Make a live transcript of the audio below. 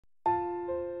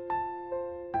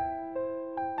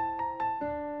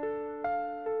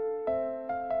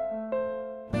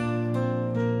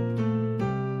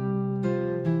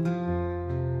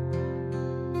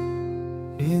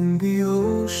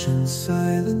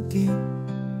and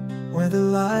deep, where the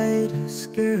light is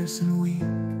scarce and weak,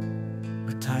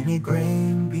 a tiny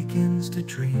grain begins to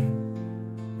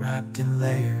dream, wrapped in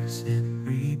layers it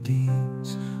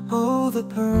redeems. Oh, the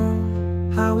pearl,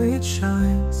 how it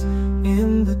shines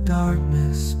in the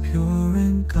darkness, pure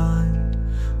and kind,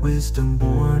 wisdom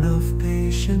born of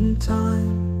patient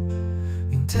time,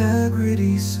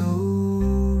 integrity so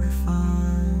refined.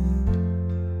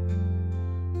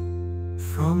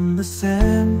 From the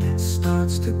sand it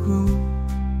starts to grow,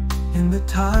 in the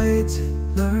tides it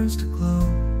learns to glow,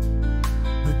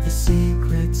 with the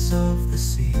secrets of the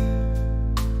sea,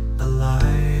 a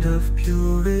light of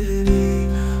purity.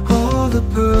 Oh, the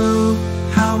pearl,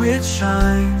 how it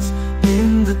shines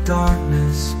in the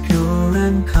darkness, pure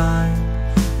and kind,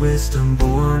 wisdom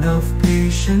born of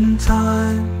patient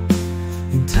time,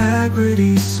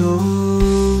 integrity so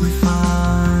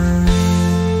refined.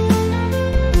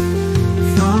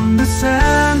 From the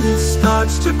sand it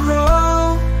starts to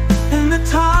grow, in the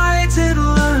tides it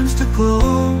learns to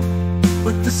glow,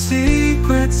 with the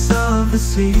secrets of the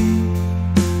sea,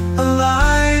 a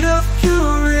light of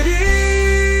purity.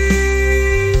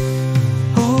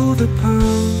 Oh, the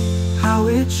pearl, how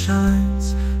it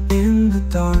shines in the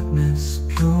darkness,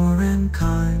 pure and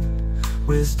kind,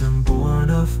 wisdom born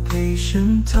of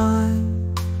patient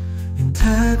time,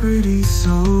 integrity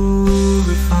so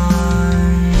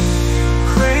refined.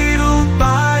 Cradled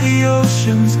by the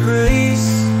ocean's grace,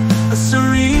 a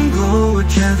serene glow, a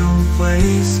gentle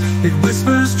place, it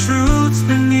whispers truths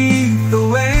beneath the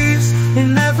waves.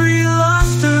 In every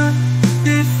luster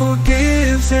it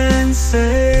forgives and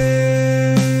saves.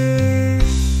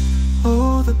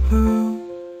 Oh, the pearl,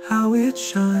 how it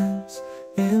shines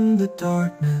in the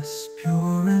darkness,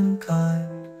 pure and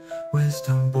kind,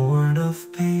 wisdom born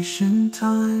of patient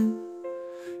time,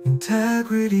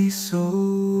 integrity so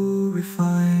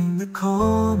refined. The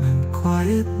calm and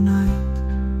quiet night,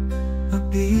 a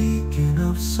beacon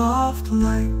of soft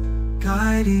light,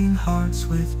 guiding hearts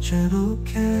with gentle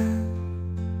care,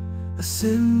 a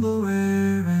symbol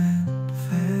rare and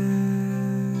fair.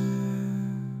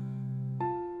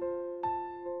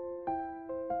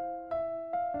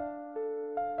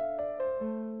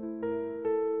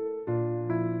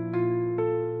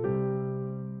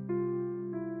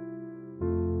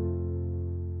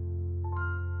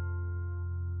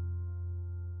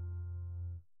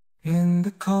 In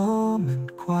the calm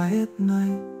and quiet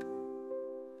night,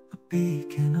 a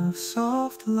beacon of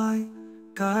soft light,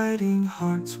 guiding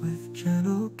hearts with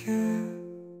gentle care,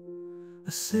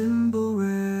 a symbol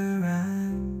rare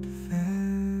and fair.